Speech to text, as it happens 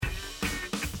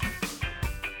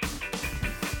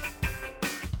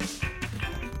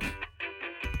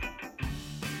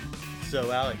So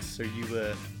Alex, are you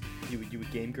a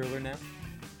game girler now?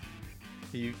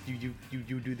 You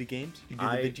do the games? You do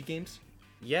the Vigi games?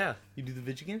 Yeah. You do the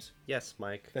Vigi games? Yes,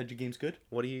 Mike. Vigi games good?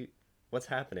 What's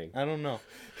happening? I don't know.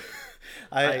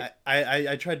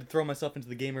 I tried to throw myself into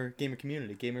the gamer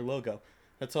community, gamer logo.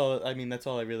 That's all. I mean, that's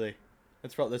all I really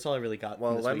got.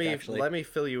 Well, from this week, let me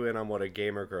fill you in on what a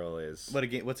gamer girl is.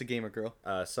 What's a gamer girl?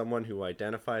 Someone who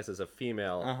identifies as a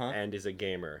female and is a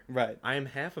gamer. Right. I am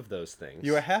half of those things.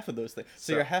 You are half of those things.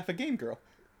 So you're half a game girl.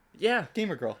 Yeah.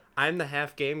 Gamer girl. I'm the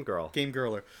half game girl. Game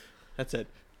girler. That's it.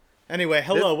 Anyway,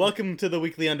 hello. Welcome to the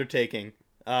weekly undertaking.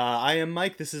 I am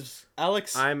Mike. This is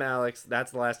Alex. I'm Alex.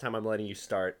 That's the last time I'm letting you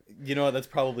start. You know what? That's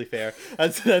probably fair.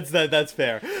 That's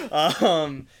fair.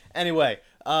 Anyway.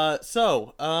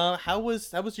 So how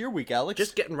was your week, Alex?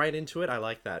 Just getting right into it. I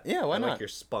like that. Yeah, why I not? like your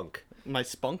spunk. My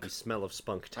spunk? You smell of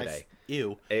spunk today.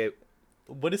 Ew.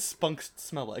 What does spunk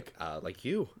smell like? Like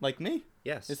you. Like me?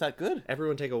 Yes. Is that good?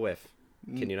 Everyone take a whiff.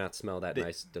 Can you not smell that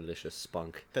nice, delicious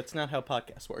spunk? That's not how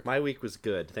podcasts work. My week was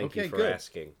good. Thank you for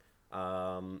asking.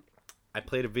 I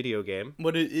played a video game.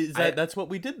 What is that? That's what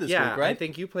we did this week, right? I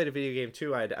think you played a video game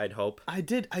too. I'd hope. I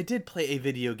did play a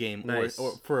video game, nice.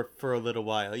 or for a little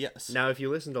while. Yes. Now, if you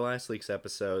listen to last week's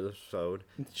episode,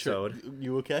 sure.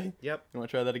 You okay? Yep. You want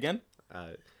to try that again?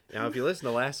 Now, if you listen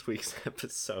to last week's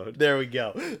episode, there we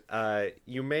go.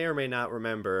 You may or may not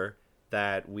remember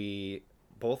that we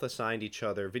both assigned each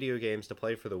other video games to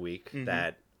play for the week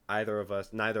that neither of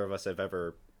us have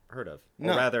ever heard of.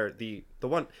 No. Or rather, the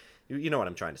one. You know what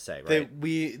I'm trying to say, right?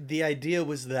 The idea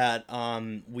was that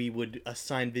we would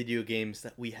assign video games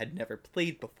that we had never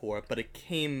played before, but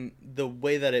the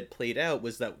way that it played out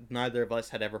was that neither of us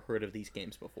had ever heard of these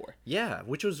games before. Yeah,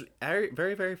 which was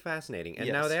very, very fascinating. And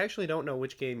now they actually don't know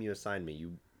which game you assigned me.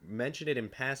 You mentioned it in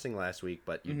passing last week,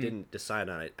 but you didn't decide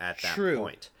on it at that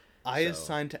point. I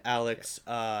assigned to Alex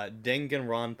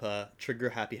Danganronpa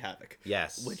Trigger Happy Havoc.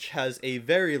 Yes. Which has a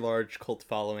very large cult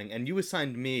following, and you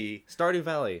assigned me Stardew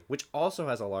Valley, which also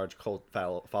has a large cult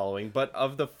following, but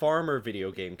of the farmer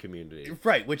video game community.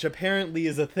 Right, which apparently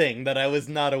is a thing that I was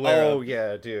not aware of. Oh,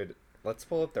 yeah, dude. Let's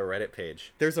pull up the Reddit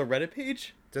page. There's a Reddit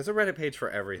page? There's a Reddit page for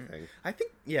everything. I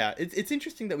think, yeah, it's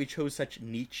interesting that we chose such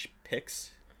niche picks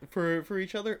for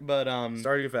each other, but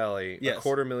Stardew Valley, yes.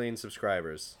 250,000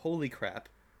 subscribers. Holy crap.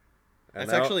 And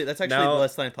that's actually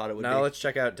less than I thought it would be. Now let's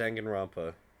check out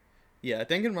Danganronpa. Yeah,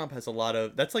 Danganronpa has a lot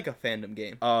of... That's like a fandom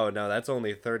game. Oh, no, that's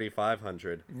only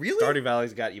 3,500. Really? Stardew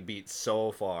Valley's got you beat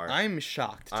so far. I'm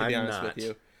shocked, to be honest with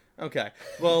you. Okay,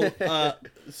 well,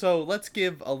 so let's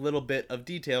give a little bit of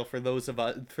detail for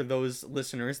those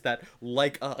listeners that,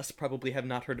 like us, probably have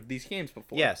not heard of these games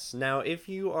before. Yes. Now, if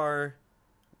you are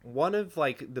one of,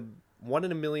 like, the 1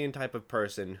 in a million type of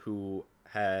person who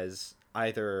has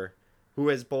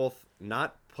both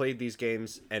not played these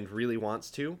games and really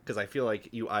wants to, because I feel like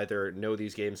you either know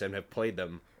these games and have played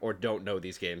them, or don't know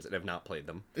these games and have not played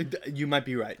them. You might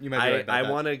be right. I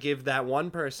want to give that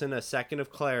one person a second of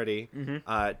clarity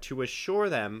to assure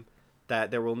them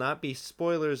that there will not be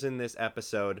spoilers in this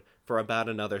episode for about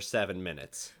another 7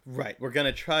 minutes. Right. We're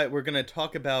going to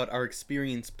talk about our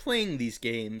experience playing these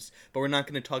games, but we're not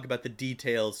going to talk about the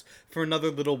details for another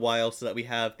little while so that we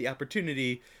have the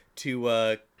opportunity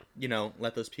to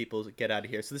let those people get out of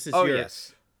here. So this is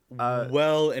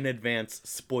well in advance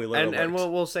spoiler alert. And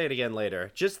we'll say it again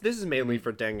later. Just this is mainly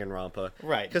for Danganronpa,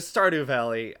 right? Because Stardew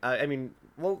Valley. I mean,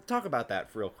 we'll talk about that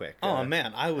real quick. Oh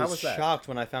man, I was shocked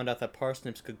when I found out that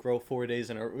parsnips could grow 4 days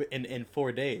in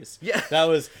 4 days. Yeah, that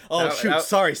was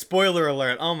sorry, spoiler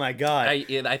alert. Oh my god.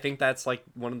 I think that's like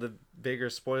one of the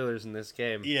bigger spoilers in this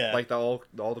game. Yeah, like all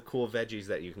the cool veggies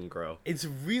that you can grow. It's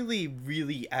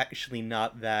really actually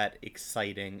not that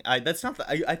exciting. I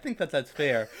think that's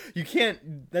fair. You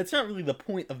can't. That's not really the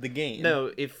point of the game.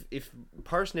 No, if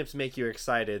parsnips make you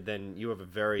excited, then you have a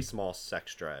very small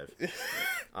sex drive.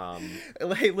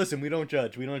 Hey, listen, we don't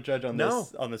judge. We don't judge on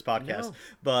this podcast. No.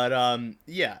 But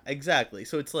yeah, exactly.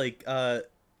 So it's like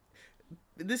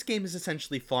this game is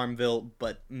essentially Farmville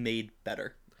but made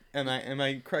better. Am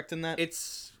I correct in that?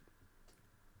 It's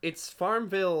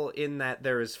Farmville in that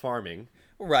there is farming.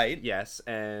 Right. Yes,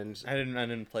 and I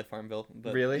didn't play Farmville.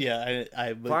 But really? Yeah,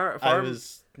 I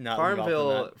was not Farmville.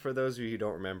 Involved in that. For those of you who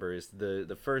don't remember, is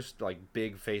the first like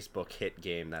big Facebook hit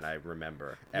game that I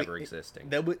remember ever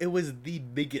existing. It was the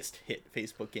biggest hit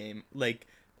Facebook game. Like,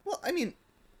 well, I mean,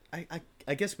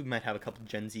 I guess we might have a couple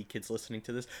Gen Z kids listening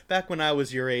to this. Back when I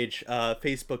was your age,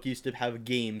 Facebook used to have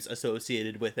games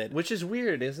associated with it. Which is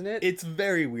weird, isn't it? It's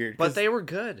very weird. But they were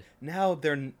good. Now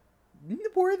they're...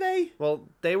 Were they? Well,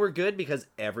 they were good because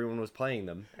everyone was playing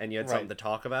them, and you had something to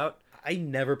talk about. I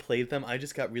never played them. I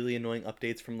just got really annoying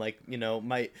updates from like,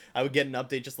 I would get an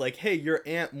update just like, hey, your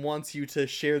aunt wants you to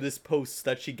share this post so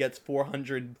that she gets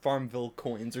 400 Farmville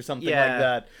coins or something like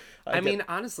that. I mean,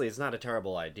 honestly, it's not a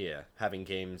terrible idea having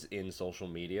games in social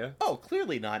media. Oh,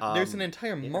 clearly not. There's an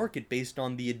entire market based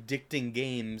on the addicting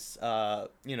games,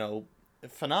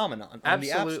 phenomenon on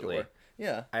the App Store.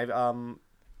 Yeah.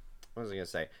 What was I gonna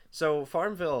say? So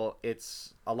Farmville,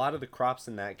 it's a lot of the crops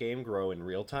in that game grow in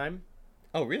real time.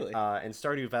 Oh, really? And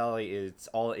Stardew Valley is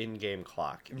all in-game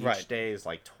clock. Each day is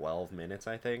like 12 minutes,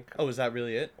 I think. Oh, is that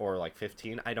really it? Or like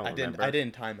 15? I don't remember. I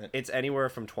didn't time it. It's anywhere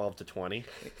from 12 to 20.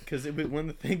 Because one of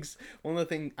the things,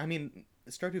 I mean,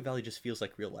 Stardew Valley just feels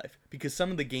like real life. Because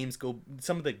some of the days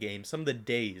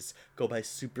go by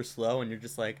super slow, and you're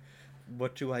just like,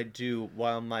 what do I do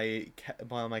while my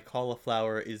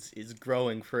cauliflower is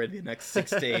growing for the next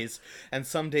 6 days? And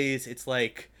some days it's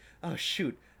like, oh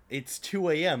shoot, it's 2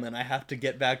 a.m. and I have to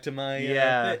get back to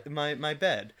my my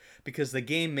bed because the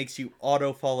game makes you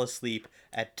auto fall asleep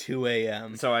at 2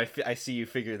 a.m. So I see you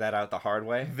figure that out the hard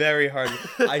way. Very hard.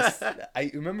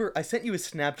 I remember I sent you a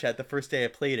Snapchat the first day I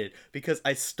played it because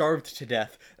I starved to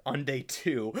death on day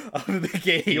 2 of the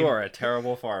game. You are a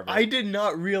terrible farmer. I did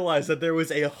not realize that there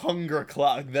was a hunger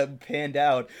clock that panned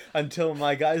out until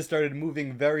my guys started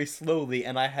moving very slowly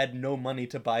and I had no money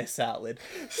to buy salad.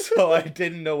 So I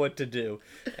didn't know what to do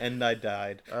and I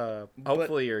died.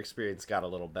 Hopefully your experience got a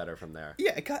little better from there.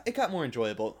 Yeah, it got more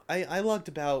enjoyable. I logged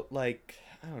about like,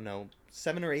 I don't know,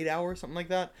 7 or 8 hours, something like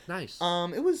that. Nice.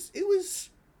 It was,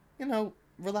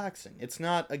 relaxing. It's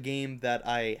not a game that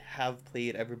I have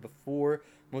played ever before.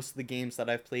 Most of the games that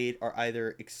I've played are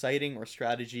either exciting or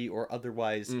strategy or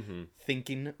otherwise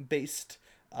thinking based.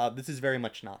 This is very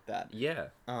much not that. Yeah.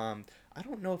 I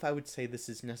don't know if I would say this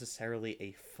is necessarily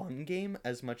a fun game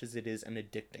as much as it is an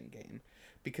addicting game.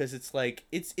 Because it's like,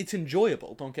 it's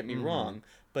enjoyable, don't get me wrong,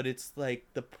 but it's like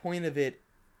the point of it,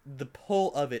 the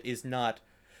pull of it is not,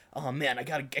 oh man, I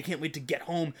can't wait to get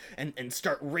home and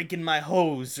start raking my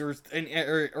hose or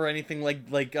anything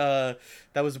like that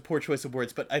was a poor choice of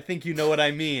words, but I think you know what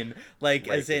I mean. Like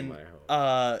raking,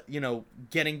 as in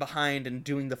getting behind and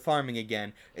doing the farming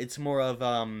again. It's more of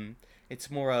oh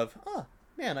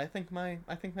man, I think my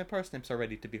parsnips are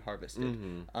ready to be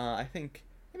harvested. I think,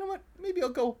 you know what? Maybe I'll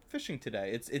go fishing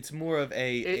today. It's more of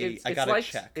I gotta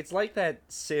check. It's like that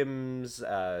Sims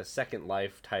Second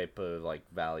Life type of like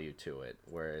value to it,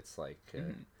 where it's like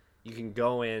you can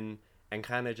go in and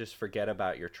kind of just forget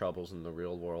about your troubles in the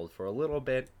real world for a little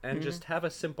bit and just have a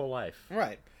simple life.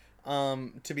 Right.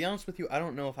 To be honest with you, I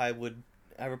don't know if I would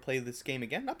ever play this game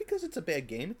again. Not because it's a bad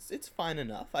game. It's fine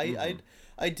enough. I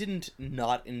didn't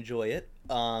not enjoy it.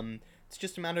 It's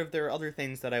just a matter of there are other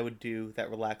things that I would do that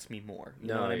relax me more. You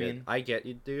know what I mean? I get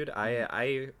you, dude.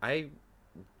 I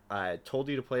told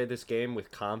you to play this game with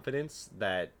confidence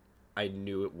that I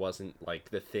knew it wasn't like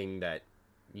the thing that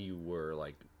you were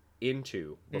like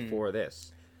into before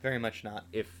this. Very much not.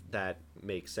 If that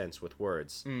makes sense with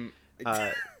words.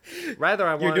 Rather,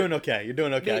 I want. You're doing okay. You're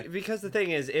doing okay. Because the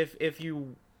thing is, if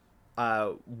you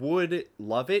would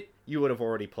love it, you would have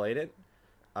already played it.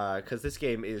 Because this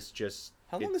game is just.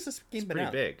 How long has this game been out?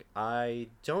 It's pretty big. I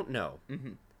don't know.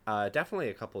 Definitely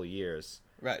a couple of years.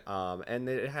 Right. And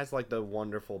it has like the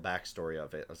wonderful backstory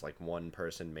of it. It's like one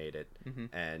person made it,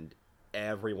 and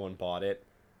everyone bought it,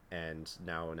 and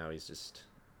now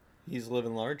he's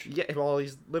living large. Yeah. Well,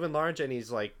 he's living large, and he's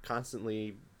like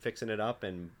constantly fixing it up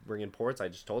and bringing ports. I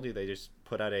just told you they just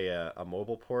put out a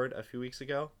mobile port a few weeks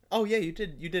ago. Oh yeah, you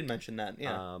did mention that.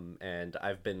 Yeah. And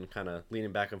I've been kind of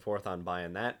leaning back and forth on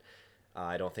buying that.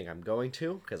 I don't think I'm going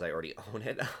to because I already own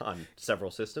it on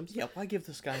several systems. Yeah, why give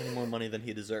this guy any more money than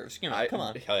he deserves? Come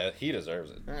on. He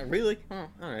deserves it. Really? Oh,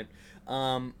 all right.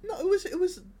 No, it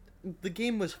was the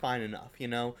game was fine enough.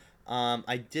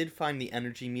 I did find the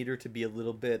energy meter to be a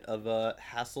little bit of a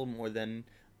hassle more than.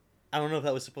 I don't know if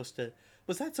that was supposed to.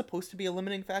 Was that supposed to be a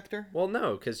limiting factor? Well,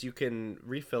 no, because you can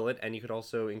refill it and you could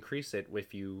also increase it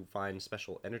if you find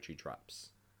special energy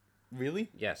drops. Really?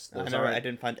 Yes. I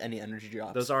didn't find any energy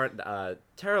drops. Those aren't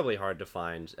terribly hard to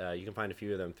find. You can find a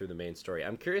few of them through the main story.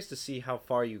 I'm curious to see how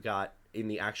far you got in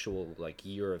the actual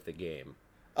year of the game.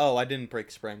 Oh, I didn't break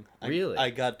spring. Really? I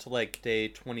got to day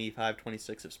 25,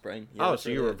 26 of spring. Yeah, so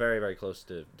you were very, very close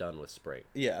to done with spring.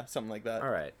 Yeah, something like that. All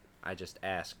right. I just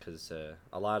asked because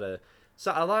a lot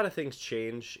of things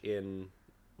change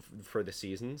for the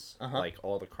seasons. Like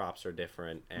all the crops are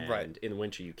different, and in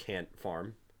winter you can't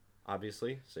farm.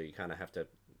 Obviously, so you kind of have to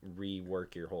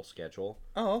rework your whole schedule.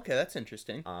 Oh, okay, that's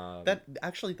interesting.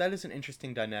 That is an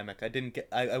interesting dynamic.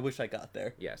 I wish I got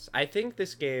there. Yes, I think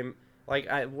this game,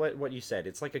 like what you said,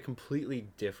 it's like a completely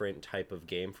different type of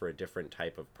game for a different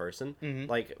type of person.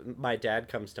 Like my dad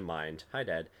comes to mind. Hi,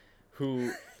 Dad.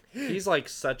 Who he's like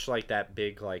such like that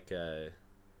big like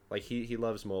he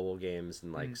loves mobile games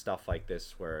and like stuff like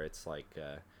this where it's like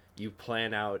you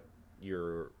plan out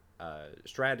your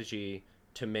strategy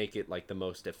to make it like the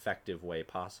most effective way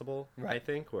possible. Right. I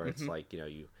think where it's like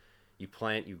you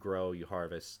plant, you grow, you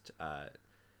harvest.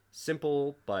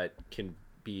 Simple, but can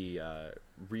be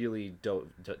really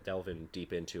delving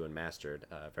deep into and mastered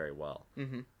very well.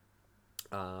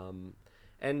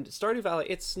 And Stardew Valley,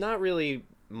 it's not really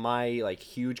my like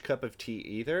huge cup of tea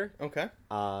either. Okay.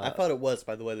 I thought it was,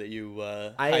 by the way, that you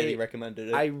highly recommended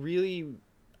it. I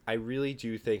really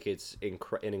do think it's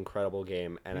an incredible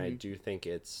game, and I do think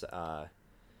it's a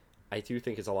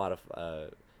lot of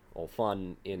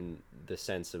fun in the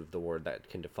sense of the word that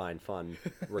can define fun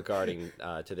regarding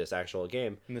to this actual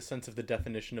game. In the sense of the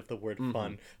definition of the word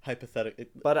fun, hypothetically.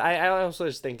 But I also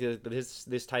just think that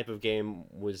this type of game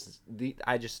was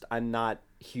I'm not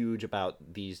huge about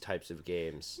these types of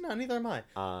games. No, neither am I.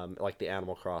 Like the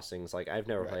Animal Crossings. Like I've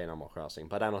never played Animal Crossing,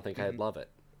 but I don't think I'd love it.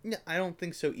 Yeah, I don't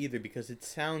think so either, because it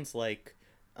sounds like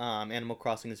Animal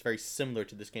Crossing is very similar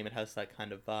to this game. It has that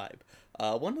kind of vibe.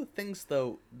 One of the things,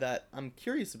 though, that I'm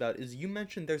curious about is you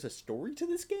mentioned there's a story to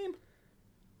this game?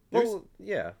 Well,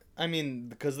 yeah. I mean,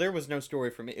 because there was no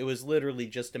story for me. It was literally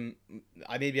just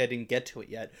maybe I didn't get to it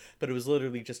yet, but it was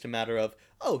literally just a matter of,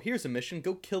 oh, here's a mission,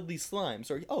 go kill these slimes,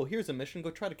 or oh, here's a mission,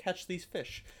 go try to catch these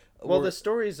fish. Well, the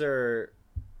stories are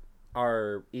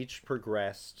each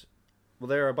progressed. Well,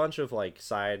 there are a bunch of like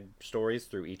side stories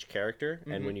through each character,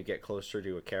 and when you get closer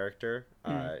to a character,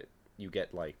 you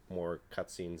get like more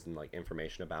cutscenes and like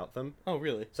information about them. Oh,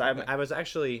 really? So okay. I was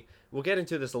actually. We'll get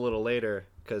into this a little later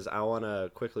because I want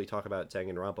to quickly talk about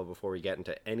Danganronpa before we get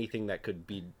into anything that could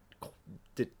be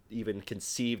even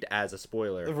conceived as a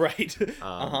spoiler. Right.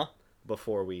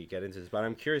 Before we get into this, but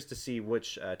I'm curious to see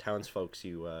which townsfolk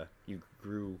you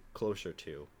grew closer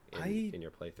to in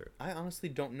your playthrough. I honestly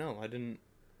don't know. I didn't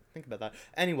think about that.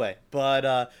 Anyway,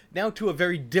 but now to a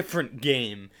very different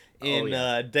game in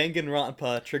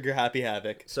Danganronpa Trigger Happy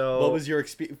Havoc. So, what was your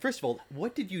experience? First of all,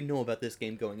 what did you know about this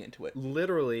game going into it?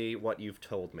 Literally what you've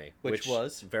told me. Which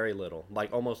was? Very little.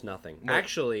 Like almost nothing. What?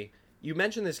 Actually, you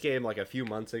mentioned this game like a few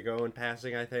months ago in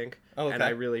passing, I think. Oh, okay. And I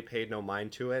really paid no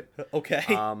mind to it. Okay.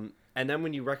 And then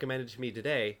when you recommended it to me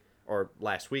today, or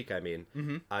last week, I mean,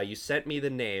 you sent me the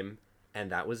name, and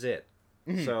that was it.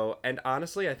 So, and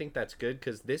honestly, I think that's good,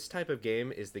 because this type of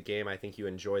game is the game I think you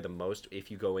enjoy the most if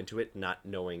you go into it not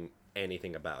knowing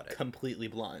anything about it. Completely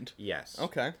blind. Yes.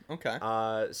 Okay.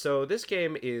 So this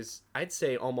game is, I'd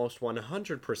say, almost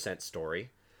 100% story.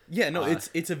 Yeah, no,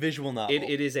 it's a visual novel.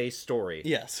 It is a story.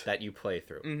 Yes. That you play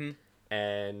through.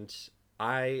 And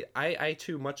I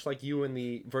too, much like you and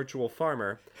the virtual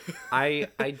farmer, I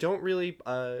don't really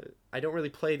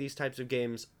play these types of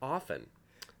games often.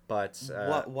 But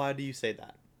why do you say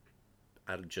that?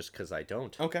 Just because I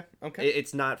don't. Okay.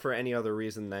 It's not for any other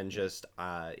reason than just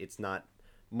it's not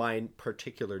my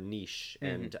particular niche,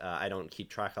 and I don't keep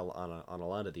track on a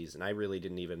lot of these, and I really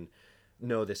didn't even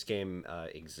know this game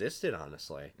existed,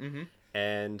 honestly.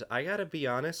 And I gotta be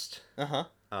honest.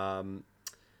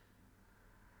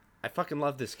 I fucking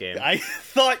love this game. I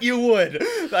thought you would.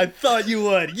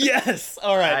 Yes.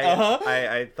 All right.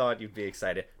 I thought you'd be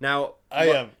excited. Now,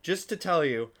 just to tell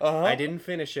you, I didn't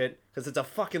finish it because it's a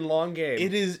fucking long game.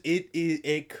 It is.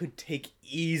 It could take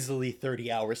easily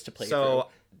 30 hours to play through.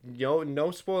 So, no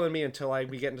spoiling me until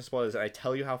we get into spoilers. I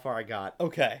tell you how far I got.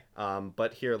 Okay.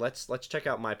 But here, let's check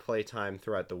out my playtime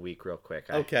throughout the week real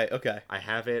quick. Okay. I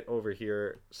have it over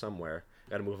here somewhere.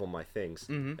 Got to move all my things.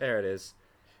 There it is.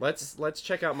 Let's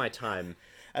check out my time.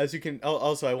 As you can,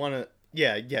 also I want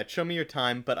to, show me your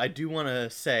time. But I do want to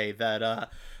say that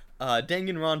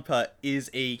Danganronpa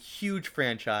is a huge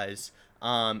franchise.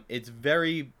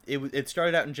 It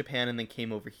started out in Japan and then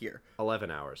came over here.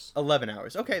 11 hours. 11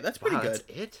 hours. Okay, that's pretty good.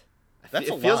 That's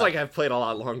it. It feels like I've played a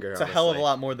lot longer. It's honestly a hell of a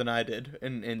lot more than I did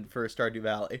for Stardew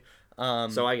Valley.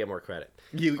 So I get more credit.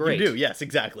 You do, yes,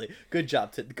 exactly. Good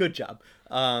job, good job.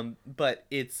 But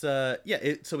it's so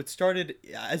it started,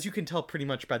 as you can tell pretty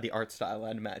much by the art style,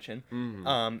 I'd imagine.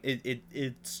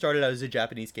 It started out as a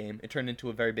Japanese game. It turned into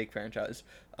a very big franchise.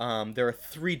 There are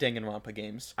 3 Danganronpa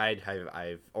games.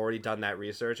 I've already done that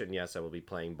research, and yes, I will be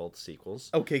playing both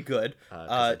sequels. Okay, good. Because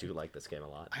I do like this game a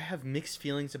lot. I have mixed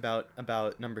feelings about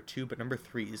number 2, but number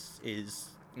 3 is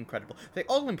incredible. They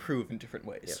all improve in different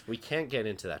ways. Yes, we can't get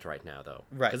into that right now, though.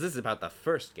 Right. Because this is about the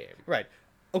first game. Right.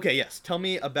 Okay, yes. Tell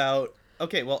me about...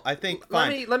 Okay, well, I think... Let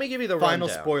me give you the final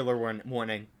rundown. spoiler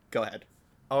warning. Go ahead.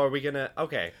 Oh, are we gonna?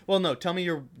 Okay. Well, no, tell me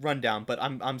your rundown, but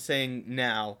I'm saying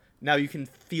now. Now you can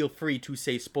feel free to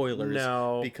say spoilers.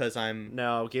 No. Because I'm...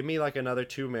 No, give me like another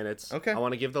 2 minutes. Okay. I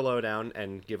want to give the lowdown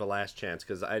and give a last chance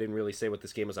because I didn't really say what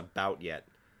this game was about yet.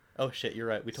 Oh shit, you're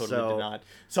right. We totally did not.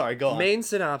 Sorry, go on. Main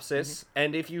synopsis,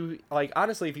 and if you, like,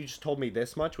 honestly, if you just told me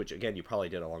this much, which again, you probably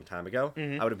did a long time ago,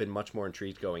 I would have been much more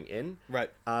intrigued going in.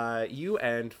 Right. You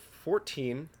and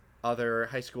 14 other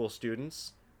high school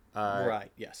students. Right,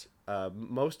 yes.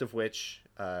 Most of which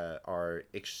are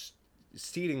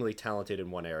exceedingly talented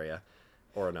in one area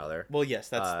or another. Well, yes,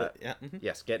 that's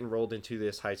Yes, get enrolled into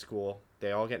this high school.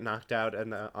 They all get knocked out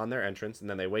on their entrance, and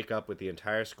then they wake up with the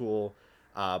entire school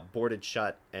boarded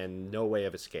shut and no way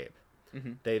of escape.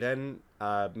 They then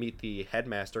meet the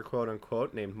headmaster, quote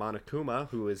unquote, named Monokuma,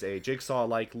 who is a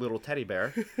jigsaw-like little teddy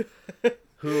bear,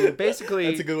 who basically...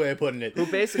 That's a good way of putting it. Who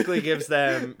basically gives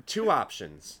them two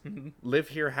options. Live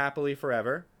here happily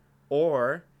forever,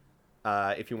 or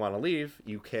if you want to leave,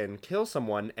 you can kill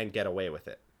someone and get away with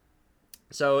it.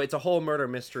 So it's a whole murder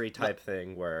mystery type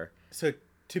thing where... So,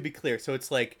 to be clear, so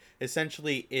it's like,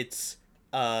 essentially, it's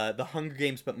the Hunger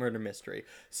Games but murder mystery.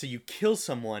 So you kill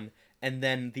someone, and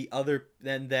then the other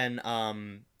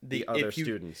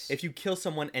students. If you kill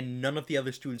someone and none of the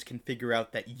other students can figure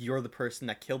out that you're the person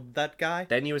that killed that guy,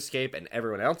 then you escape and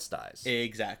everyone else dies.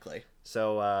 Exactly.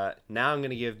 So now I'm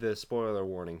going to give the spoiler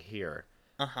warning here.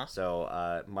 Uh-huh.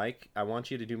 So, Mike, I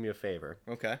want you to do me a favor.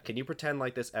 Okay. Can you pretend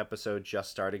like this episode just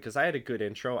started? Because I had a good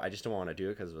intro. I just don't want to do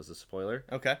it because it was a spoiler.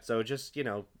 Okay. So just,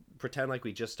 pretend like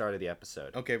we just started the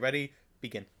episode. Okay, ready?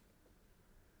 Begin.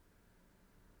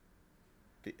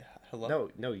 Hello?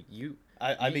 No, you...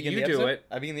 I begin the you episode? do it.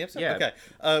 I begin the episode? Yeah.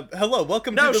 Okay. Hello,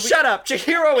 welcome to No, the... shut up!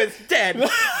 Chihiro is dead!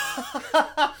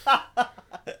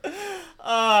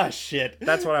 Ah, shit.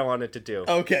 That's what I wanted to do.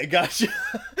 Okay, gotcha.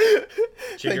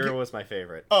 Chihiro was my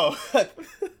favorite. Oh.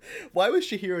 Why was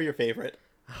Chihiro your favorite?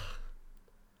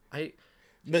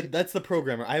 That's the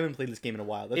programmer. I haven't played this game in a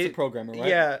while. That's the programmer, right?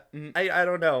 Yeah. I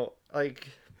don't know. Like,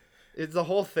 the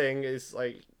whole thing is,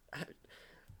 like...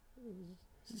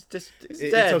 It's dead.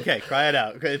 It's okay. Cry it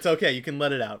out. It's okay. You can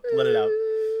let it out. Let it out.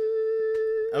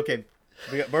 Okay.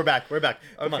 We're back.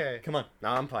 Come on. No,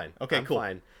 I'm fine. Okay, I'm cool.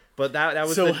 fine. But that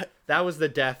was So- that was the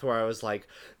death where I was like,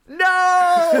 no!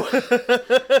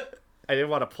 I didn't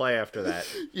want to play after that.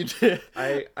 You did.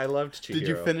 I loved Chihiro. Did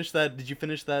you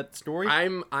finish that story?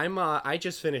 I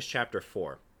just finished chapter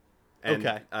 4. And,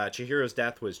 Okay. Chihiro's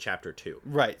death was chapter 2.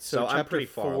 Right. So I'm chapter pretty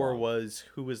far 4 along. was,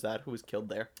 who was that? Who was killed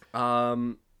there?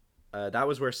 That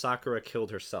was where Sakura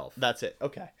killed herself. That's it.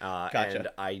 Okay. Gotcha. And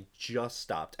I just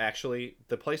stopped. Actually,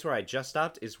 the place where I just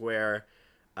stopped is where,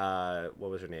 what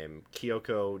was her name?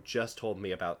 Kyoko just told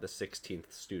me about the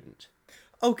 16th student.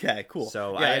 Okay, cool.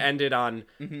 So yeah, I ended on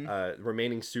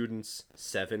remaining students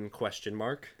 7 question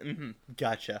mark.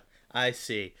 Gotcha. I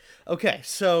see. Okay,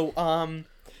 so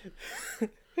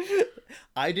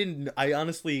I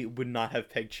honestly would not have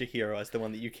pegged Chihiro as the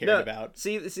one that you cared about.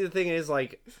 See, the thing is,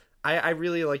 like, I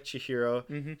really liked Chihiro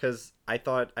because I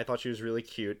thought she was really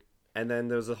cute, and then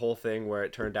there was a whole thing where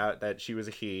it turned out that she was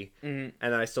a he, and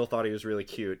then I still thought he was really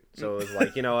cute. So it was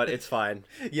like, you know what, it's fine.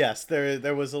 Yes,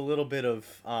 there was a little bit of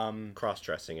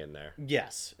Cross-dressing in there.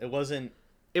 yes, it wasn't.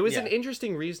 It was an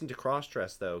interesting reason to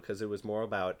cross-dress, though, because it was more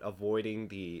about avoiding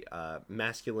the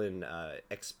masculine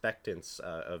expectance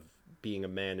of being a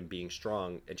man and being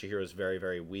strong, and Chihiro's very,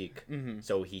 very weak.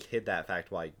 So he hid that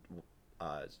fact while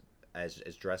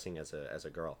as dressing as a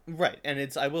girl. Right,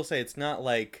 and I will say it's not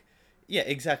like, yeah,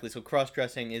 exactly. So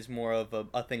cross-dressing is more of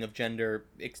a thing of gender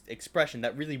expression.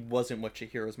 That really wasn't what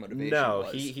Chihiro's motivation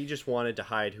was. No, he just wanted to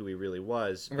hide who he really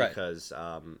was because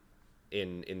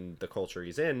in the culture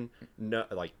he's in, no,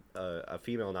 like a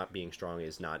female not being strong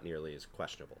is not nearly as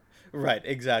questionable. Right,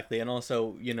 exactly, and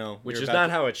also which is not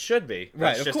how it should be.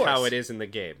 Right, That's of just course. how it is in the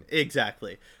game.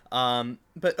 Exactly.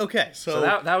 But okay, so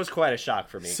that was quite a shock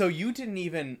for me. So you didn't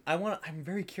even. I'm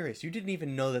very curious. You didn't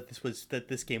even know that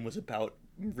this game was about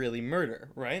really murder,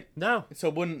 right? No.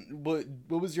 So what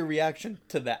was your reaction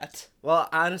to that? Well,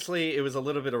 honestly, it was a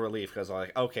little bit of relief because I'm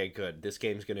like, okay, good, this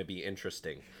game's gonna be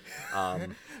interesting.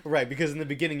 Right, because in the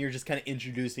beginning you're just kind of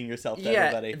introducing yourself to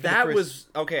everybody. That was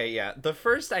okay. Yeah, the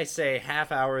first I say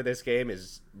half hour of this game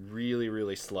is really,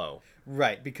 really slow.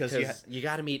 Right, because you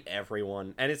got to meet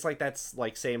everyone, and it's like that's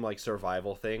like same like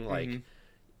survival thing, like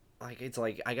it's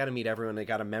like I got to meet everyone. I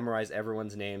got to memorize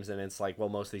everyone's names, and it's like, well,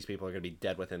 most of these people are gonna be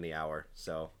dead within the hour.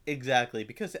 So exactly,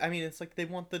 because I mean, it's like they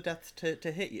want the death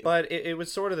to hit you. But it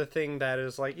was sort of the thing that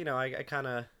is like, I kind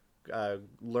of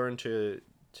learned to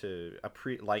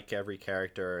like every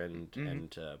character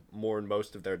and mourn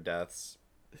most of their deaths.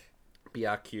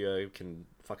 Byakuya can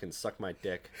fucking suck my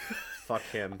dick. Fuck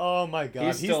him. Oh my god,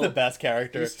 he's still the best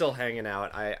character. He's still hanging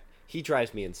out. He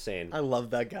drives me insane. I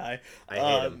love that guy. I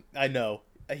hate him. I know.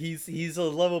 He's a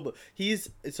lovable.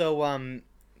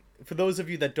 For those of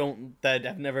you that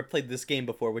have never played this game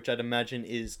before, which I'd imagine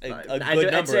is a good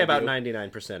number. I'd say about you.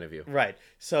 99% of you. Right.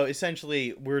 So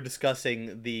essentially, we're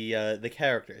discussing the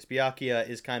characters. Byakuya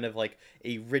is kind of like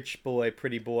a rich boy,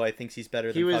 pretty boy, thinks he's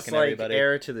better than fucking everybody. He was like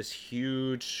heir to this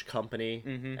huge company,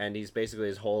 and he's basically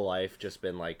his whole life just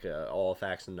been like all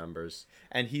facts and numbers.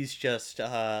 And he's just,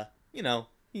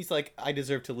 he's like, I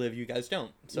deserve to live, you guys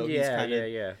don't. So he's kind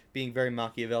of being very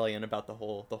Machiavellian about the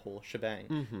whole shebang.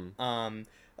 Mm-hmm.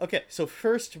 Okay, so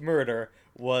first murder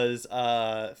was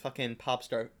fucking pop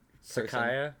star person.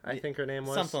 Sakaya, I think her name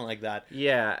was. Something like that.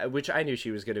 Yeah, which I knew she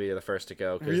was going to be the first to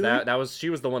go, because Really? she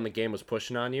was the one the game was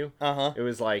pushing on you. Uh-huh. It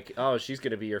was like, oh, she's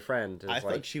going to be your friend. I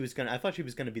thought she was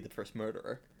gonna be the first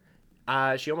murderer.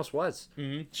 She almost was.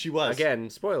 Mm-hmm. She was.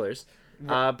 Again, spoilers.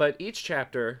 But each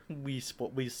chapter... We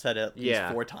said it at least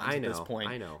 4 times at this point.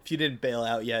 I know. If you didn't bail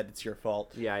out yet, it's your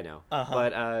fault. Yeah, I know. Uh-huh.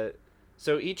 But,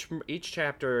 so each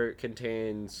chapter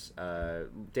contains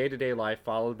day-to-day life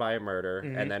followed by a murder,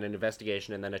 and then an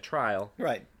investigation, and then a trial.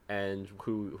 Right. And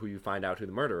who you find out who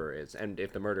the murderer is. And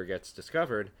if the murder gets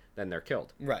discovered, then they're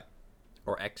killed. Right.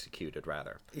 Or executed,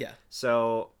 rather. Yeah.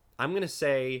 So, I'm going to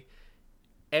say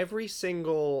every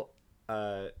single...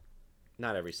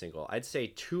 not every single. I'd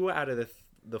say 2 out of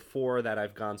the 4 that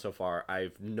I've gone so far,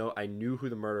 I knew who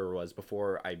the murderer was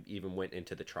before I even went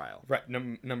into the trial. Right.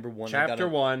 Number 1. Chapter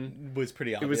 1 was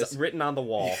pretty obvious. It was written on the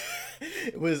wall.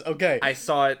 It was okay. I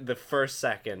saw it the first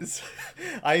second.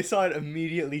 I saw it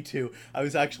immediately too.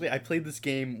 I played this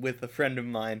game with a friend of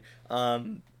mine,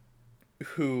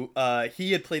 who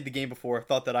he had played the game before,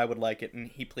 thought that I would like it, and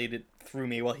he played it through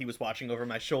me while he was watching over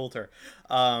my shoulder.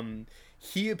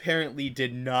 He apparently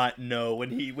did not know when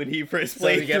he first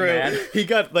played through. Mad? He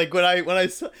got like when I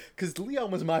saw, because Leon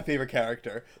was my favorite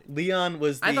character.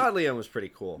 I thought Leon was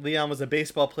pretty cool. Leon was a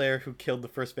baseball player who killed the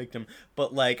first victim,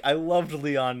 but like I loved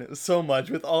Leon so much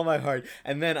with all my heart.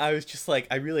 And then I was just like,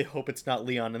 I really hope it's not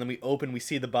Leon. And then we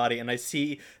see the body, and I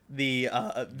see the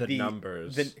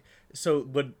numbers.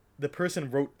 The person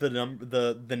wrote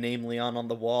the name Leon on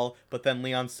the wall, but then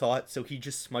Leon saw it, so he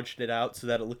just smudged it out so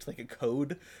that it looked like a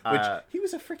code, which he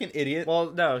was a freaking idiot. Well,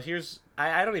 no,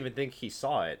 I don't even think he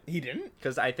saw it. He didn't?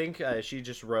 Because I think she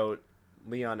just wrote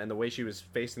Leon, and the way she was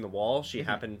facing the wall, she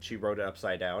wrote it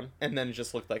upside down. And then it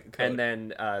just looked like a code. And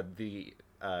then the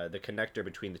connector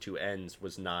between the 2 ends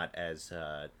was not as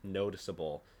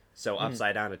noticeable. So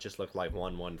upside down, it just looked like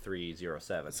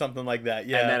 11307. Something like that,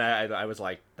 yeah. And then I was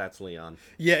like, "That's Leon."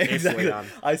 Yeah, exactly. Leon.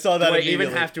 I saw that. Do I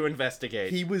even have to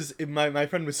investigate? He was my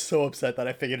friend was so upset that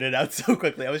I figured it out so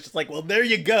quickly. I was just like, "Well, there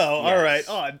you go. Yes. All right.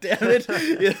 Oh, damn it."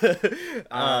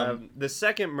 Yeah. The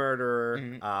second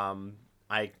murderer,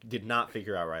 I did not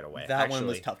figure out right away. That one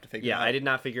was tough to figure out. Yeah, I did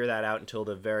not figure that out until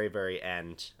the very, very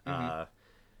end.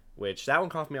 Which that one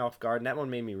caught me off guard, and that one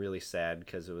made me really sad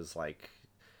because it was like.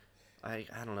 I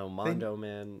don't know, Mondo,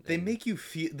 man. They make you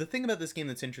feel... The thing about this game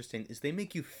that's interesting is they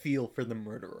make you feel for the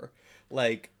murderer.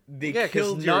 Like, they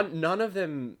killed none of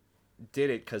them did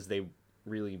it because they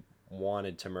really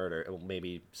wanted to murder. Well,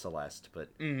 maybe Celeste, but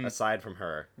aside from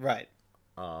her. Right.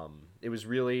 It was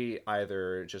really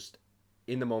either just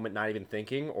in the moment not even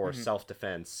thinking or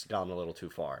self-defense gone a little too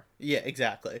far. Yeah,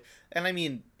 exactly. And I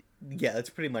mean, yeah,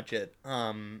 that's pretty much it.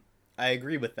 I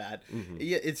agree with that.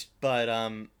 Yeah,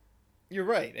 you're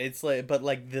right. It's like, but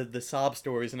like the sob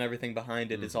stories and everything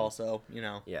behind it is also,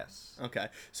 Yes. Okay.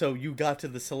 So you got to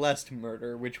the Celeste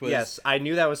murder, which was... Yes, I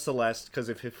knew that was Celeste, because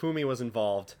if Hifumi was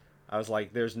involved, I was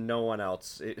like, there's no one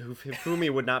else.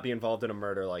 Hifumi would not be involved in a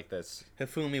murder like this.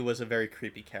 Hifumi was a very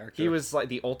creepy character. He was like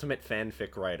the ultimate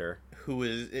fanfic writer. Who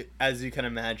is, as you can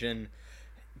imagine,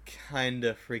 kind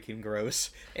of freaking gross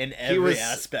in every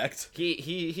aspect.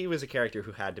 He was a character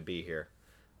who had to be here.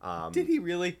 Did he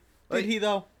really? Did he,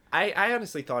 though? I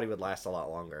honestly thought he would last a lot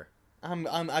longer.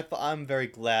 I'm very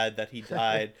glad that he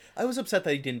died. I was upset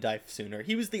that he didn't die sooner.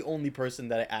 He was the only person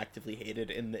that I actively hated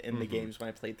in the games when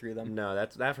I played through them. No,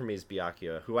 that for me is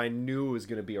Byakuya, who I knew was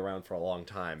going to be around for a long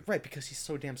time. Right, because he's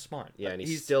so damn smart. Yeah, and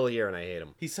he's still here, and I hate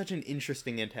him. He's such an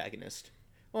interesting antagonist.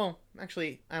 Well,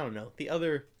 actually, I don't know.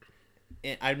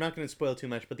 I'm not going to spoil too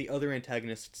much, but the other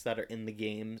antagonists that are in the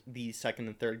game, the second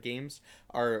and third games,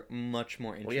 are much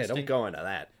more interesting. Well, yeah, don't go into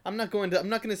that. I'm not going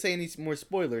to say any more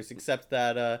spoilers, except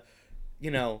that,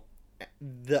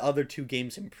 the other 2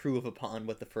 games improve upon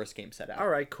what the first game set out. All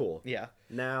right, cool. Yeah.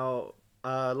 Now,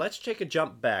 Let's take a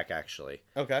jump back, actually.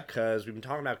 Okay. Because we've been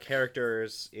talking about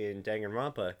characters in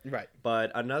Danganronpa. Right.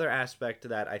 But another aspect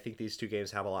that I think these two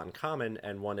games have a lot in common,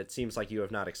 and one it seems like you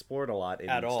have not explored a lot in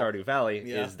At all. Stardew Valley,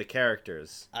 Yeah. is the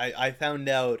characters. I found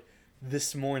out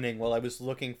this morning while I was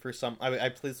looking for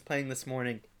I was playing this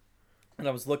morning, and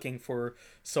I was looking for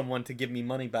someone to give me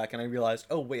money back, and I realized,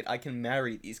 oh wait, I can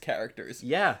marry these characters.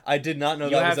 Yeah. I did not know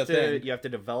that was a thing. You have to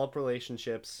develop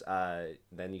relationships,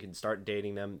 then you can start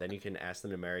dating them, then you can ask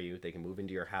them to marry you, they can move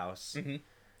into your house. Mm-hmm.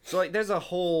 So, like, there's a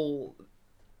whole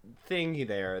thing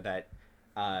there that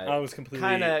I was completely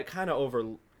kind of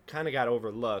got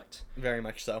overlooked. very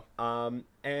much so.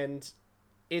 And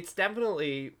it's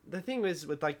definitely the thing is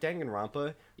with like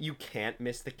Danganronpa, you can't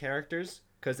miss the characters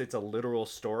because it's a literal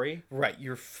story. Right,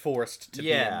 you're forced to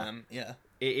be in them. Yeah.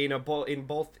 In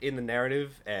both in the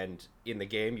narrative and in the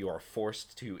game, you are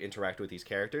forced to interact with these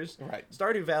characters. Right.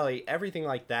 Stardew Valley, everything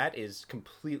like that is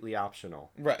completely optional.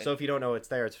 Right. So if you don't know it's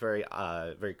there, it's very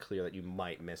clear that you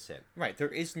might miss it. Right. There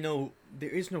is no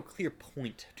clear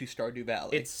point to Stardew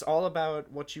Valley. It's all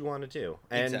about what you want to do,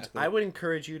 and Exactly. I would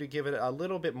encourage you to give it a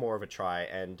little bit more of a try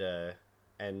and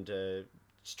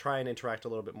just try and interact a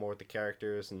little bit more with the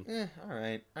characters. And all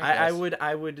right. I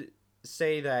would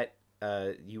say that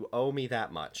you owe me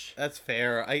that much. That's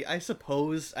fair. I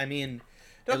suppose. I mean,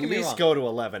 don't At get me least wrong. go to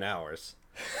 11 hours.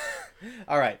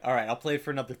 All right. I'll play it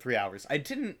for another 3 hours. I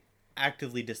didn't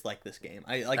actively dislike this game.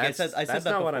 I said that's that not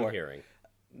before. what I'm hearing.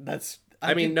 That's.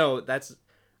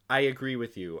 I agree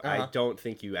with you. Uh-huh. I don't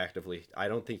think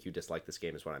you dislike this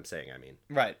game is what I'm saying. I mean,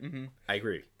 Right. Mm-hmm. I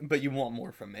agree. But you want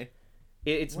more from me.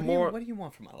 It's What more. what do you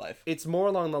want from my life? It's more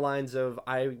along the lines of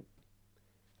I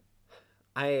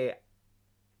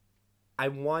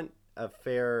want a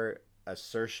fair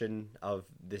assertion of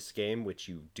this game, which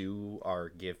you are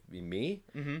giving me.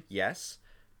 Mm-hmm. Yes,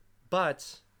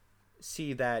 but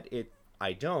see that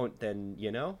I don't, then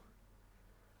Yeah.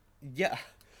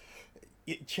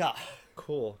 Yeah.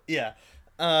 cool. Yeah.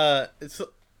 So.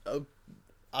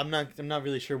 I'm not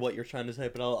really sure what you're trying to say,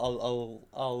 but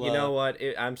I'll You know what?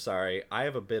 I'm sorry. I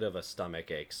have a bit of a stomach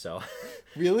ache, so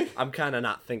Really? I'm kind of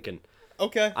not thinking.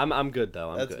 Okay. I'm good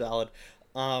though. That's good. valid.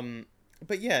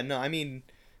 But yeah, no, I mean,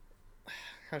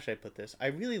 how should I put this? I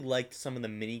really liked some of the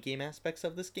mini game aspects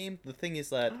of this game. The thing is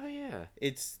that Oh yeah.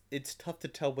 it's tough to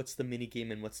tell what's the mini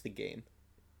game and what's the game.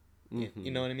 Mm-hmm.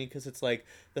 You know what I mean? Because it's like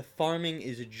the farming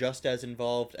is just as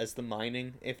involved as the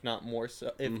mining, if not more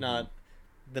so. If not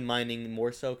the mining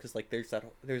more so, because like there's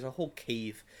a whole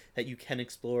cave that you can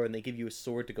explore, and they give you a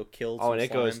sword to go kill. Oh, some and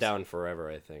it goes slimes. down forever,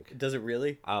 I think. Does it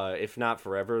really? If not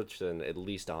forever, then at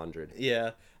least 100.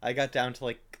 Yeah, I got down to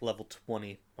like level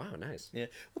 20. Wow, nice. Yeah.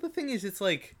 Well, the thing is, it's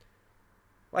like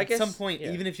Well, I at some guess- point,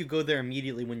 yeah. even if you go there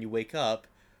immediately when you wake up,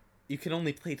 you can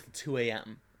only play till 2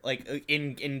 a.m. like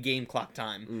in game clock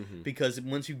time, Mhm. because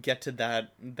once you get to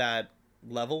that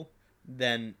level,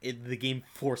 then the game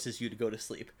forces you to go to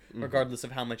sleep, regardless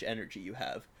of how much energy you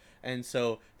have. And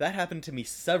so that happened to me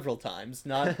several times.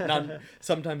 Not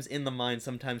sometimes in the mine,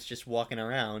 sometimes just walking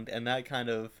around, and that kind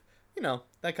of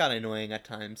that got annoying at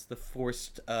times. The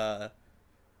forced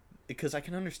because I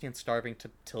can understand starving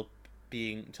till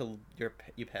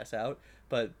you pass out,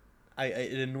 but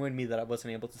it annoyed me that I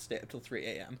wasn't able to stay up till 3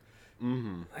 a.m.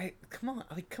 Mm-hmm. Come on!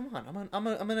 I'm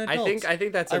an adult. I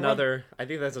think that's I run- another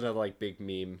like big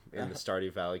meme in the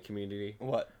Stardew Valley community.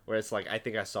 What? Where it's like I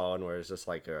think I saw one where it's just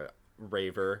like a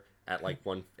raver at like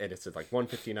one and it says like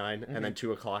 1:59 and then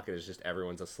 2:00 and it's just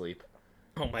everyone's asleep.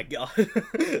 Oh my god,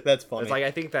 that's funny. It's like I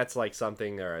think that's like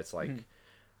something or it's like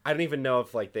I don't even know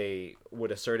if like they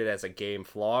would assert it as a game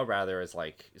flaw rather as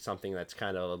like something that's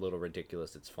kind of a little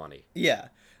ridiculous. It's funny. Yeah,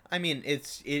 I mean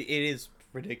it is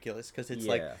ridiculous because it's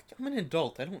like Yeah. I'm an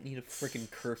adult. I don't need a freaking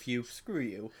curfew. Screw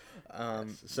you.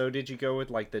 So did you go with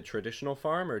like the traditional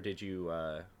farm or did you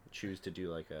choose to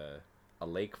do like a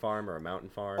lake farm or a mountain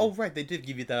farm? Oh right, they did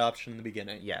give you that option in the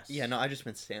beginning. Yes. Yeah, no, I just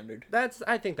meant standard.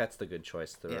 I think that's the good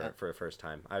choice Yeah. for a first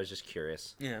time. I was just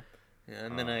curious. Yeah,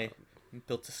 and then I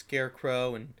built a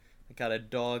scarecrow and I got a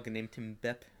dog and named him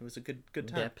Bep. It was a good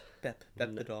time. Bep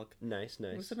the dog. Nice.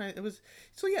 It was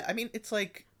so yeah. I mean, it's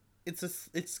like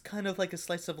it's kind of like a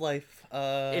slice of life.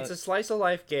 It's a slice of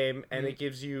life game, and it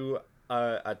gives you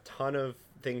a ton of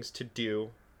things to do.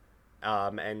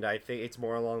 And I think it's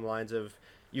more along the lines of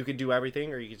you can do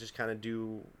everything, or you can just kind of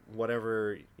do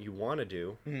whatever you want to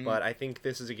do. But I think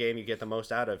this is a game you get the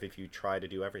most out of if you try to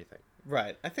do everything.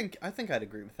 Right. I think I'd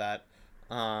agree with that.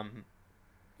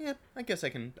 Yeah, I guess I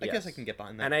can. I guess I can get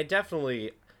behind that. And I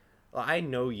definitely, I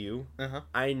know you. Uh-huh.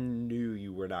 I knew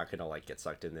you were not gonna like get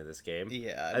sucked into this game.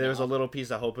 Yeah. There was a little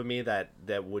piece of hope in me that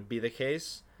would be the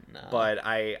case. No. But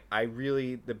I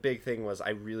really, the big thing was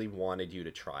I really wanted you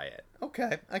to try it.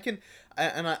 Okay,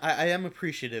 I am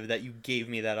appreciative that you gave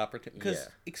me that opportunity, because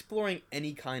exploring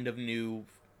any kind of new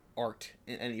art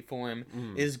in any form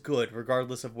is good,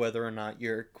 regardless of whether or not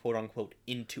you're quote unquote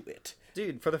into it.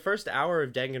 Dude, for the first hour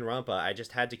of Danganronpa, I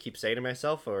just had to keep saying to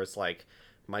myself, or it's like,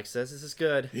 Mike says this is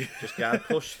good, just gotta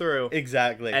push through.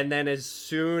 Exactly. And then as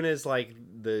soon as like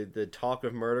the talk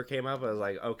of murder came up, I was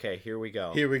like, okay, here we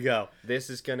go. Here we go. This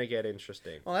is gonna get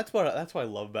interesting. Well, that's what I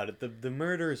love about it. The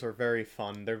murders are very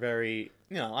fun. They're very,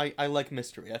 I like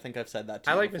mystery. I think I've said that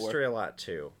too. I like before. mystery a lot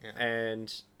too. Yeah.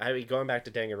 And I mean, going back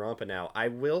to Danganronpa now, I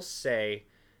will say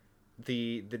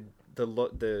the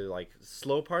like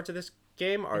slow parts of this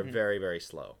game are very, very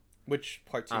slow. Which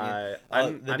parts you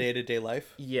mean? The day-to-day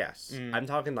life? Yes. I'm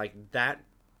talking like that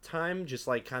time, just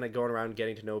like kind of going around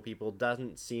getting to know people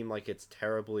doesn't seem like it's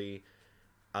terribly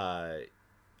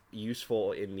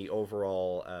useful in the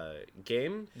overall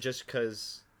game, just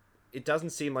because it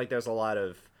doesn't seem like there's a lot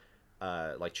of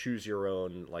like choose your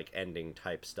own like ending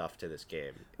type stuff to this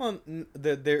game. Well,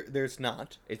 there's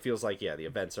not. It feels like the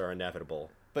events are inevitable.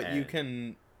 But you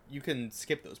can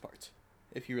skip those parts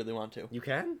if you really want to. You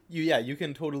can? You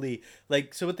can totally,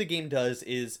 like, so what the game does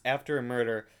is after a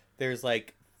murder, there's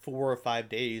like 4 or 5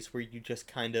 days where you just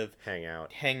kind of hang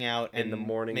out and in the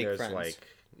morning make there's friends. like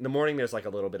in the morning there's like a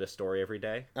little bit of story every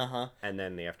day. Uh-huh. And then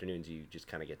in the afternoons you just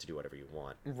kind of get to do whatever you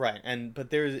want. Right. But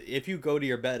if you go to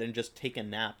your bed and just take a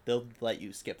nap, they'll let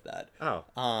you skip that. Oh.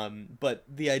 But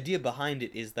the idea behind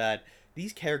it is that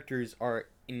these characters are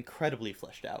incredibly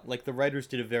fleshed out. Like, the writers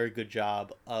did a very good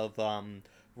job of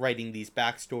writing these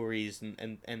backstories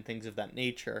and things of that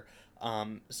nature.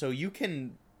 So you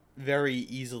can very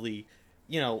easily,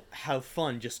 have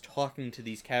fun just talking to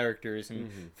these characters and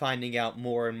finding out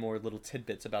more and more little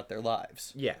tidbits about their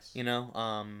lives. Yes.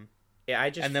 Yeah,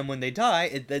 and then when they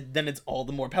die, then it's all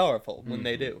the more powerful when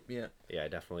they do. Yeah. Yeah, I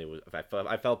definitely was.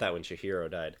 I felt that when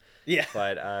Chihiro died. Yeah.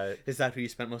 But is that who you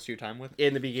spent most of your time with?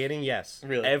 In the beginning, yes.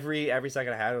 Really? Every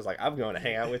second I had, I was like, I'm going to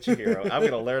hang out with Chihiro. I'm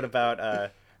going to learn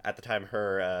about at the time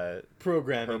her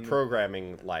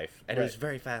programming life, and it was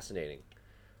very fascinating.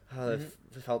 It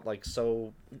felt like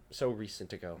so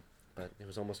recent ago, but it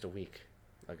was almost a week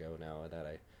ago now that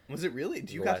I. Was it really?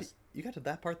 You got to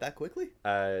that part that quickly?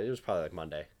 It was probably like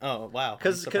Monday. Oh wow!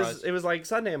 Because it was like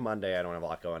Sunday and Monday I don't have a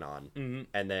lot going on,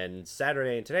 and then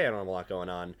Saturday and today I don't have a lot going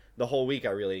on. The whole week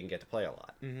I really didn't get to play a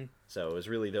lot, so it was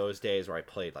really those days where I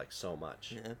played like so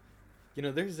much. Yeah.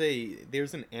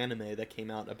 There's an anime that came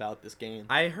out about this game.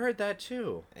 I heard that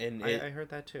too, and I heard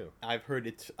that too. I've heard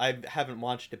it. I haven't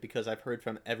watched it because I've heard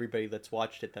from everybody that's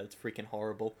watched it that it's freaking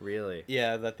horrible. Really?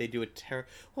 Yeah, that they do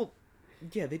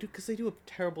yeah, they do, because they do a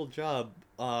terrible job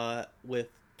with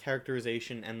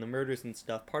characterization and the murders and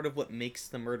stuff. Part of what makes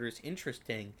the murders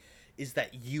interesting is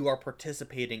that you are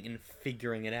participating in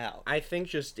figuring it out. I think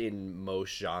just in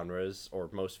most genres, or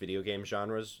most video game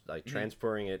genres, like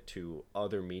transferring it to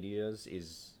other medias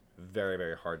is very,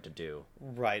 very hard to do.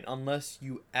 Right, unless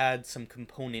you add some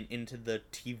component into the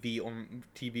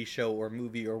TV show or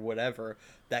movie or whatever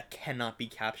that cannot be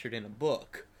captured in a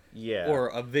book. Yeah. Or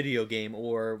a video game,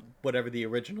 or whatever the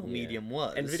original medium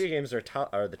was. And video games are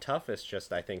the toughest,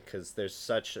 just I think, because there's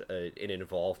such an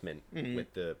involvement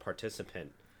with the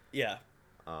participant. Yeah.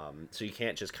 So you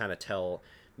can't just kind of tell.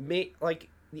 Like,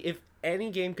 if any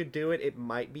game could do it, it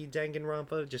might be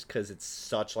Danganronpa, just because it's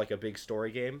such like a big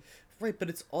story game. Right, but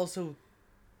it's also.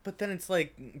 But then it's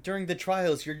like, during the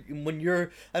trials, I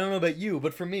don't know about you,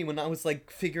 but for me, when I was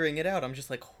like figuring it out, I'm just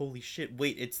like, holy shit,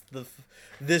 wait, it's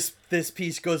this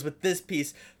piece goes with this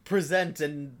piece, present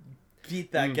and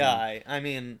beat that guy. I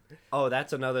mean... Oh,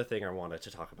 that's another thing I wanted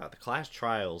to talk about. The class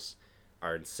trials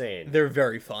are insane. They're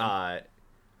very fun.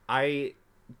 I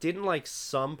didn't like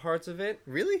some parts of it.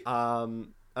 Really?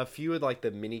 A few of like the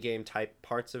minigame type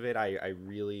parts of it, I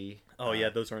really... Oh yeah,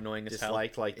 those are annoying as hell.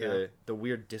 Disliked like the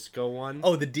weird disco one.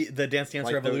 Oh, the Dance Dance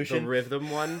like Revolution. The rhythm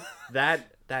one.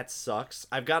 That sucks.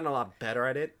 I've gotten a lot better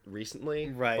at it recently.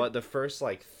 Right. But the first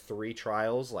like 3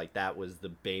 trials, like that was the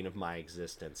bane of my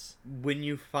existence. When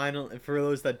you for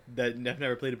those that have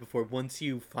never played it before, once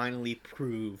you finally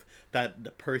prove that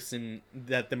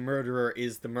the murderer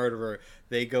is the murderer,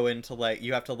 they go into like,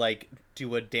 you have to like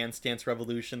do a Dance Dance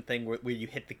Revolution thing where you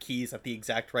hit the keys at the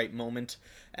exact right moment,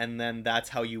 and then that's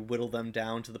how you whittle them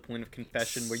down to the point of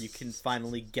confession where you can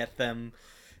finally get them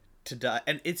to die,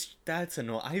 and that's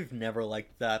annoying. I've never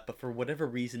liked that, but for whatever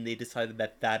reason they decided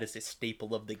that is a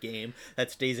staple of the game that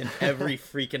stays in every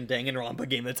freaking Danganronpa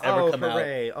game that's ever come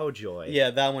hooray. out. Oh joy. Yeah,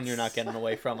 that one you're not getting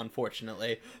away from,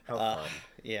 unfortunately. How fun.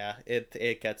 Yeah,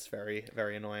 it gets very,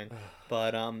 very annoying.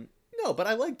 But no, but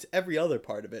I liked every other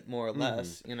part of it more or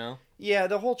less, you know? Yeah,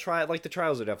 the whole trial, like the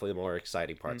trials are definitely the more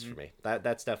exciting parts for me.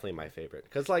 That's definitely my favorite.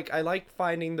 Because, like, I like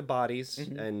finding the bodies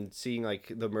and seeing,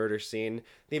 like, the murder scene.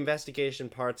 The investigation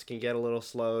parts can get a little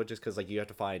slow just because, like, you have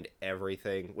to find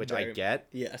everything, which I get.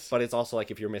 Yes. But it's also, like,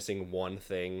 if you're missing one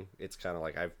thing, it's kind of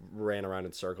like I've ran around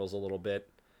in circles a little bit.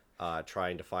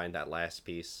 Trying to find that last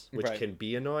piece, which can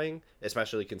be annoying,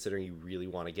 especially considering you really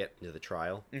want to get into the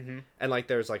trial. And like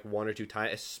there's like one or two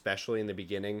times, especially in the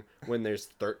beginning, when there's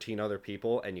 13 other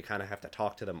people and you kind of have to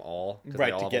talk to them all because they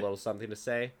all have a little something to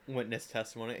say. Witness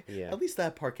testimony. Yeah. At least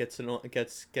that part gets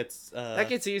that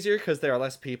gets easier because there are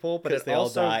less people, but it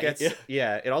also gets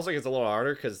it also gets a little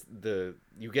harder because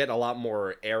you get a lot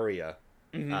more area.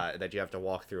 That you have to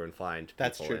walk through and find.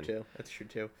 That's true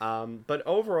too. But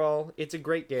overall, it's a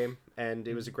great game, and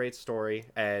it was a great story,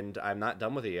 and I'm not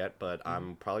done with it yet, but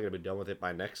I'm probably gonna be done with it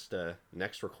by next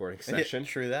recording session.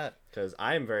 True that. Because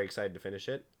I am very excited to finish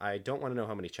it. I don't want to know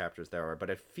how many chapters there are,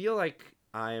 but I feel like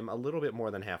I'm a little bit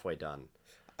more than halfway done.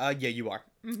 Yeah, you are.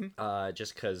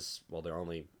 Just because, well, there are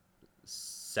only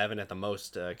 7 at the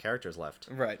most characters left.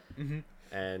 Right.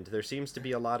 And there seems to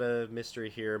be a lot of mystery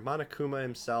here. Monokuma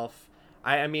himself.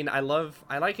 I mean, I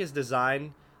like his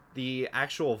design. The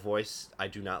actual voice, I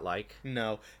do not like.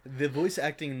 No, the voice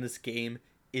acting in this game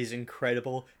is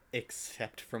incredible,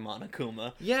 except for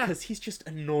Monokuma. Yeah, because he's just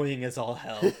annoying as all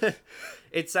hell.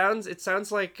 It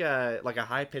sounds like a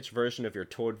high pitched version of your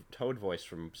Toad voice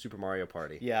from Super Mario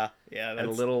Party. Yeah, and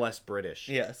a little less British.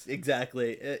 Yes,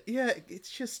 exactly. Yeah, it's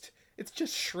just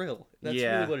shrill. That's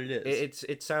really what it is.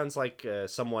 It sounds like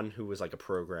someone who was like a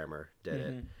programmer did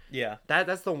it. Yeah.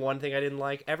 That's the one thing I didn't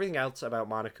like. Everything else about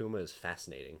Monokuma is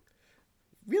fascinating.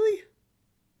 Really?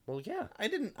 Well, yeah.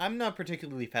 I'm not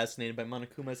particularly fascinated by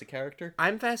Monokuma as a character.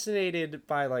 I'm fascinated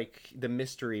by like the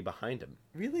mystery behind him.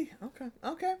 Really?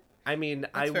 Okay. I mean,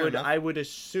 That's I would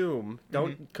assume,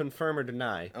 don't confirm or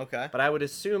deny. Okay. But I would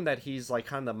assume that he's like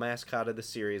kind of the mascot of the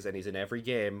series and he's in every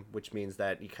game, which means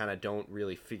that you kind of don't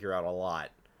really figure out a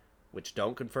lot. Which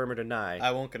don't confirm or deny.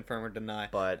 I won't confirm or deny.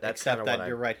 But that's except that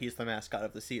you're right, he's the mascot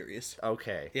of the series.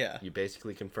 Okay. Yeah. You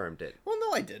basically confirmed it. Well,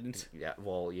 no, I didn't. Yeah,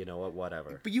 well, you know what,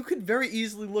 whatever. But you could very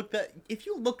easily if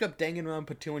you look up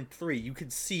Danganronpa 2 and 3, you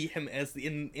could see him as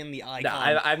in the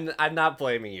icon. No, I'm not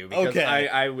blaming you because okay.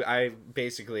 I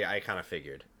basically kind of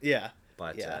figured. Yeah.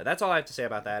 But that's all I have to say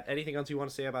about that. Anything else you want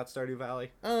to say about Stardew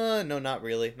Valley? No, not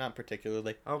really. Not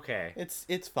particularly. Okay.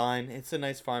 It's fine. It's a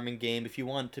nice farming game if you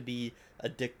want to be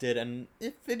addicted, and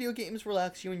if video games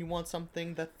relax you and you want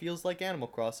something that feels like Animal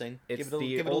Crossing, it's give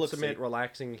it the ultimate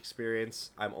relaxing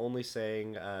experience. I'm only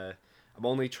saying, I'm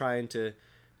only trying to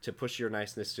push your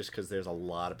niceness just because there's a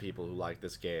lot of people who like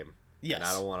this game. Yes. And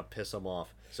I don't want to piss them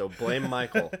off. So blame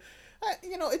Michael.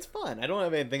 It's fun. I don't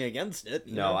have anything against it.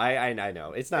 No, I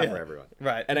know. It's not for everyone.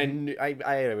 Right. And I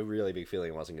had a really big feeling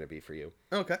it wasn't going to be for you.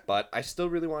 Okay. But I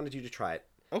still really wanted you to try it.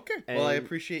 Okay. Well, I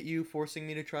appreciate you forcing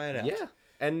me to try it out. Yeah.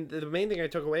 And the main thing I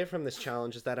took away from this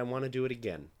challenge is that I want to do it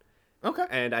again. Okay.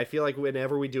 And I feel like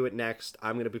whenever we do it next,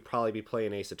 I'm going to probably be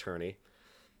playing Ace Attorney.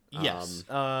 Yes.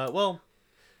 Well,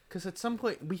 because at some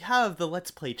point we have the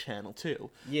Let's Play channel too.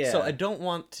 Yeah. So I don't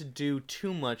want to do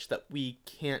too much that we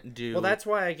can't do. Well, that's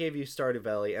why I gave you Stardew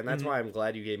Valley, and that's why I'm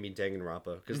glad you gave me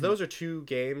Danganronpa, because those are 2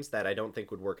 games that I don't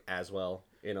think would work as well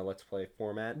in a Let's Play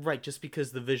format. Right, just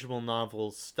because the visual novel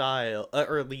style,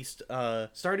 or at least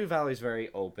Stardew Valley is very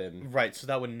open. Right, so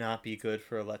that would not be good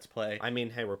for a Let's Play. I mean,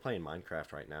 hey, we're playing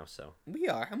Minecraft right now, so we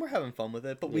are, and we're having fun with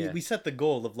it. But we set the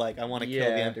goal of like I want to kill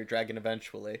the Ender Dragon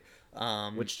eventually.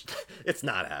 Which it's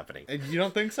not happening. You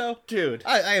don't think so, dude?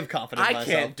 I have confidence. I myself.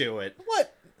 can't do it.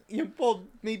 What? Well,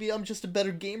 maybe I'm just a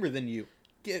better gamer than you.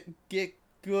 Get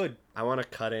good. I want to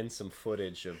cut in some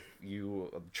footage of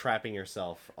you trapping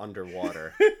yourself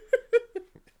underwater.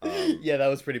 Yeah, that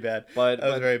was pretty bad. That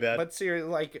was very bad. But seriously,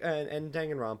 like, and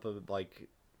Danganronpa, like,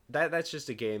 that's just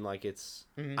a game. Like, it's.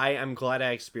 I'm glad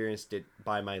I experienced it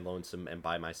by my lonesome and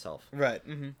by myself. Right.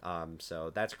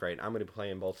 So that's great. I'm gonna be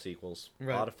playing both sequels.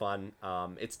 Right. A lot of fun.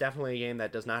 It's definitely a game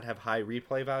that does not have high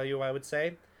replay value, I would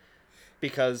say,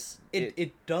 because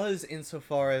it does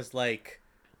insofar as like,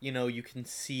 you can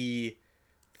see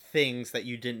things that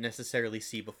you didn't necessarily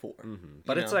see before.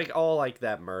 But it's like all like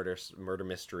that murder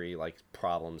mystery like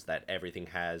problems that everything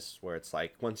has, where it's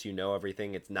like once you know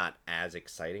everything, it's not as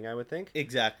exciting, I would think.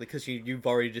 Exactly, because you've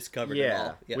already discovered it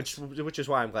all. Yes. Which is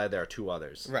why I'm glad there are 2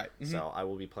 others. Right. So I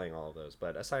will be playing all of those.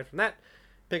 But aside from that,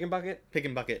 pick and bucket. Pick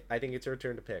and bucket. I think it's your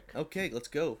turn to pick. Okay, let's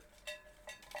go.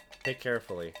 Pick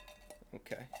carefully.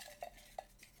 Okay.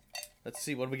 Let's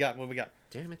see what we got.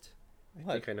 Damn it. I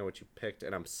What? think I know what you picked,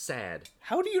 and I'm sad.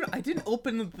 How do you? I didn't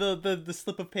open the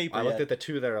slip of paper. I looked yet. at the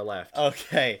 2 that are left.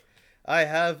 Okay, I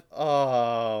have.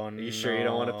 Oh no. Are you sure you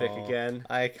don't want to pick again?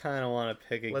 I kind of want to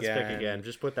pick again. Let's pick again.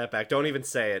 Just put that back. Don't even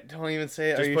say it. Don't even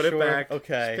say it. Just Are you put sure? it back.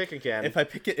 Okay. Just pick again. If I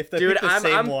pick it, if I Dude, pick the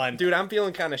same one. Dude, I'm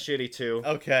feeling kind of shitty too.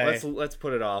 Okay. Let's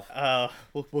put it off.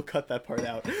 We'll cut that part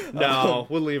out. No,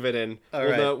 we'll leave it in. All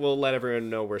right. We'll let everyone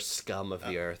know we're scum of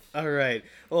the earth. All right.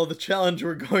 Well, the challenge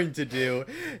we're going to do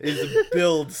is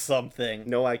build something.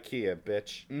 No IKEA,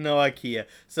 bitch. No IKEA.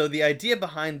 So the idea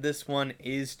behind this one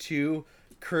is to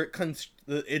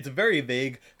it's very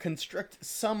vague. Construct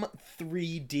some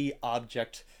 3D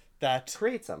object that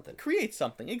Create something. creates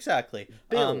something. Exactly.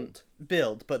 Build.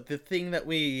 Build. But the thing that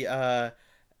we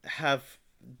have,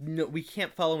 no, we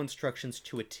can't follow instructions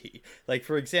to a T. Like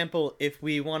for example, if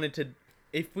we wanted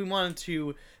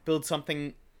to build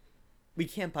something. We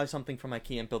can't buy something from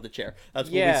IKEA and build a chair. That's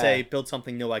what we say, build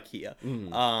something, no IKEA.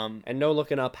 And no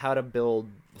looking up how to build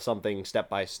something step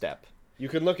by step. You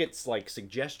can look at like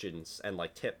suggestions and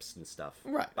like tips and stuff.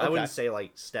 Right. I wouldn't say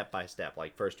like step by step,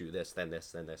 like first do this, then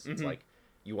this, then this. It's like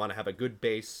you want to have a good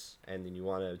base, and then you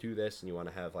want to do this, and you want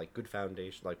to have like good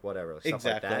foundation, like whatever, stuff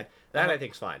Exactly. like that. That I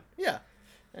think's fine. Yeah.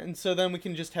 And so then we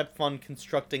can just have fun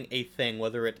constructing a thing,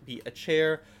 whether it be a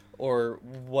chair or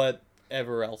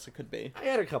whatever else it could be. I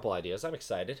had a couple ideas. I'm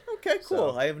excited. Okay,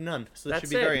 cool. So, I have none. So that should that's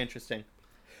be it. very interesting.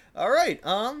 All right.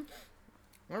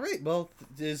 All right. Well,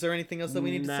 is there anything else that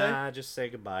we need to say? Nah, just say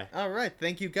goodbye. All right.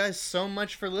 Thank you guys so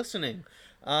much for listening.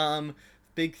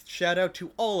 Big shout out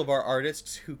to all of our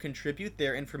artists who contribute.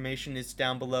 Their information is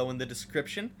down below in the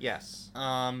description. Yes.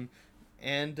 And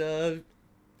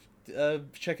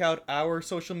check out our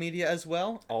social media as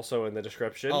well. Also in the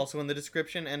description. Also in the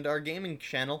description, and our gaming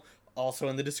channel also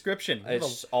in the description.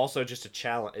 It's also just a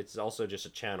channel. It's also just a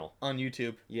channel on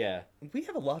YouTube. Yeah. We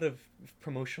have a lot of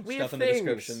promotional We stuff have in the things.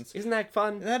 descriptions. Isn't that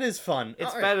fun? That is fun. It's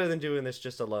All right. better than doing this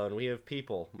just alone. We have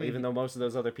people, even though most of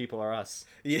those other people are us.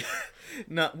 Yeah.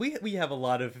 No, we have a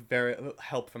lot of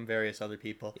help from various other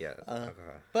people. Yeah.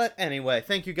 But anyway,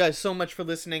 thank you guys so much for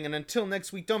listening, and until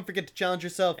next week, don't forget to challenge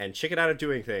yourself. And check it out at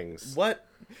doing things. What?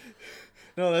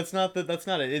 No, that's not it.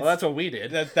 It's, well, that's what we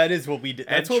did. That is what we did.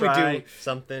 That's and what try we do.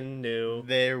 Something new.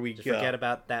 There we Just go. forget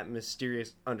about that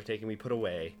mysterious undertaking we put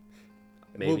away.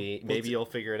 Maybe you'll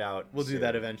figure it out. We'll soon. do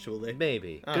that eventually.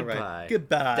 Maybe. All Goodbye. right.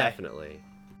 Goodbye. Definitely.